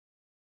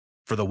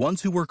For the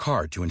ones who work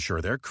hard to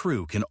ensure their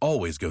crew can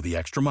always go the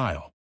extra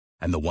mile,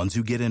 and the ones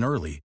who get in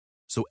early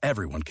so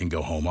everyone can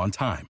go home on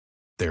time,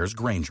 there's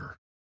Grainger,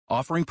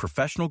 offering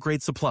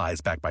professional-grade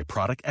supplies backed by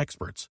product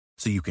experts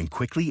so you can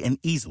quickly and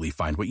easily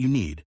find what you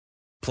need.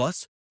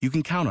 Plus, you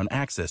can count on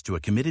access to a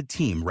committed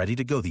team ready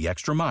to go the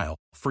extra mile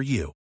for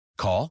you.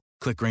 Call,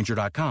 click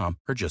Grainger.com,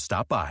 or just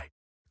stop by.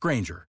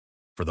 Grainger,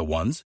 for the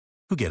ones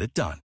who get it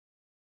done.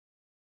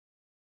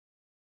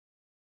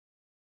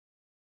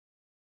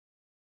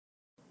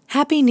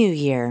 Happy New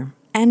Year,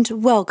 and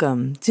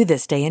welcome to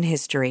This Day in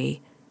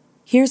History.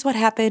 Here's what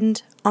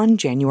happened on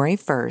January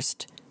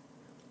 1st.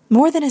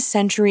 More than a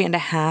century and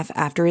a half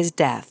after his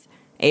death,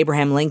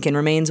 Abraham Lincoln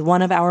remains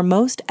one of our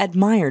most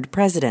admired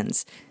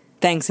presidents,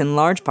 thanks in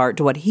large part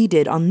to what he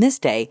did on this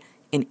day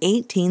in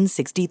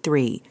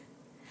 1863.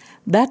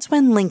 That's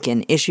when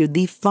Lincoln issued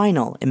the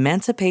final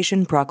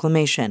Emancipation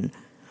Proclamation,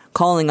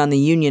 calling on the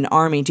Union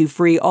Army to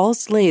free all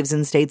slaves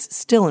in states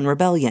still in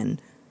rebellion.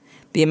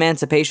 The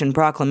Emancipation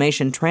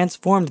Proclamation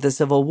transformed the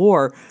Civil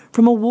War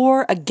from a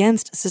war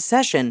against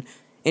secession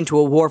into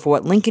a war for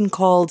what Lincoln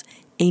called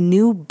a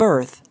new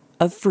birth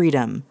of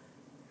freedom.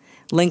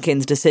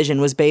 Lincoln's decision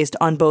was based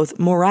on both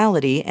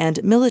morality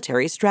and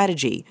military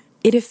strategy.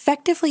 It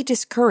effectively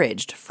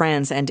discouraged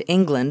France and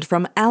England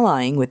from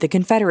allying with the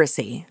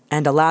Confederacy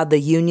and allowed the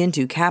Union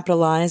to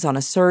capitalize on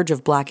a surge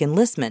of black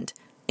enlistment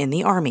in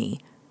the Army.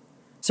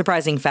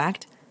 Surprising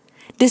fact: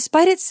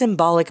 despite its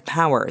symbolic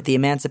power, the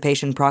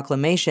Emancipation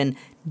Proclamation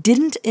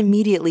didn't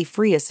immediately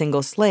free a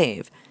single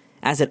slave,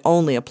 as it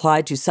only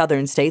applied to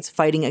southern states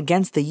fighting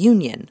against the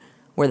Union,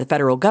 where the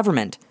federal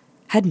government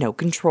had no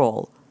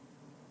control.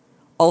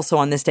 Also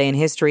on this day in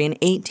history, in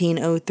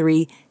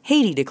 1803,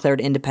 Haiti declared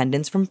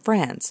independence from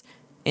France.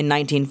 In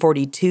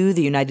 1942,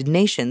 the United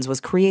Nations was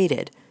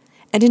created.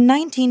 And in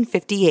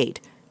 1958,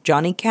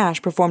 Johnny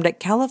Cash performed at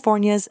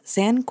California's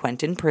San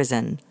Quentin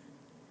prison.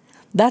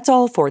 That's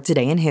all for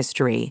today in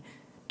history.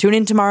 Tune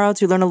in tomorrow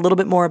to learn a little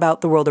bit more about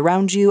the world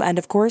around you, and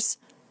of course,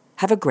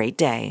 have a great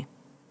day.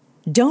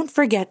 Don't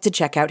forget to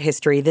check out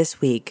History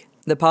This Week,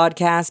 the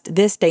podcast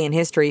This Day in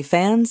History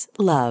fans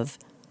love.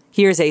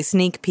 Here's a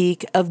sneak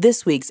peek of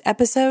this week's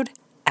episode,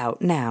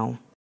 out now.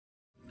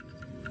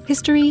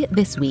 History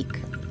This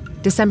Week,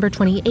 December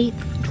 28th,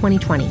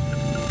 2020.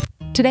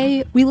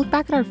 Today, we look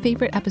back at our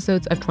favorite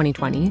episodes of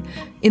 2020.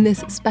 In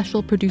this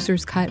special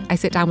producer's cut, I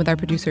sit down with our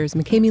producers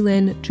McKamey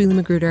Lynn, Julie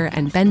Magruder,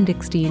 and Ben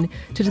Dickstein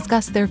to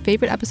discuss their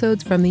favorite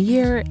episodes from the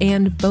year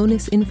and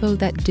bonus info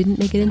that didn't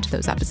make it into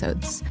those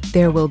episodes.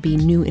 There will be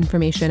new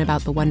information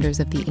about the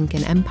wonders of the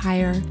Incan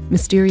Empire,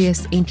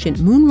 mysterious ancient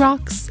moon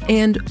rocks,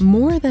 and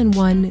more than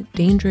one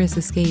dangerous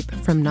escape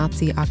from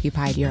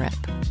Nazi-occupied Europe.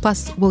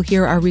 Plus, we'll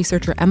hear our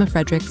researcher Emma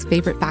Frederick's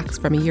favorite facts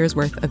from a year's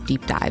worth of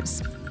deep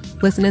dives.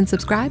 Listen and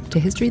subscribe to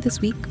History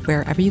This Week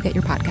wherever you get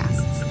your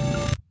podcasts.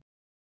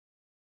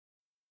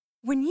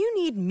 When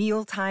you need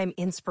mealtime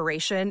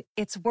inspiration,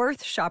 it's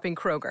worth shopping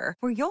Kroger,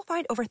 where you'll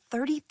find over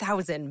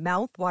 30,000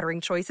 mouth-watering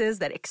choices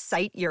that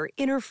excite your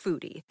inner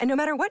foodie. And no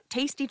matter what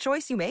tasty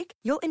choice you make,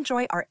 you'll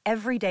enjoy our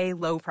everyday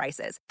low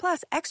prices,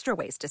 plus extra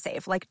ways to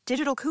save, like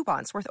digital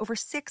coupons worth over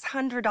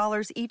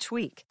 $600 each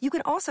week. You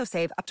can also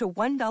save up to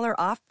 $1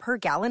 off per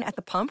gallon at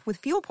the pump with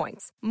fuel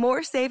points.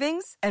 More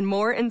savings and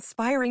more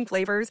inspiring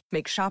flavors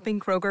make shopping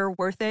Kroger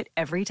worth it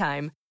every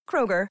time.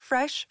 Kroger,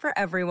 fresh for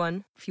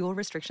everyone. Fuel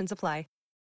restrictions apply.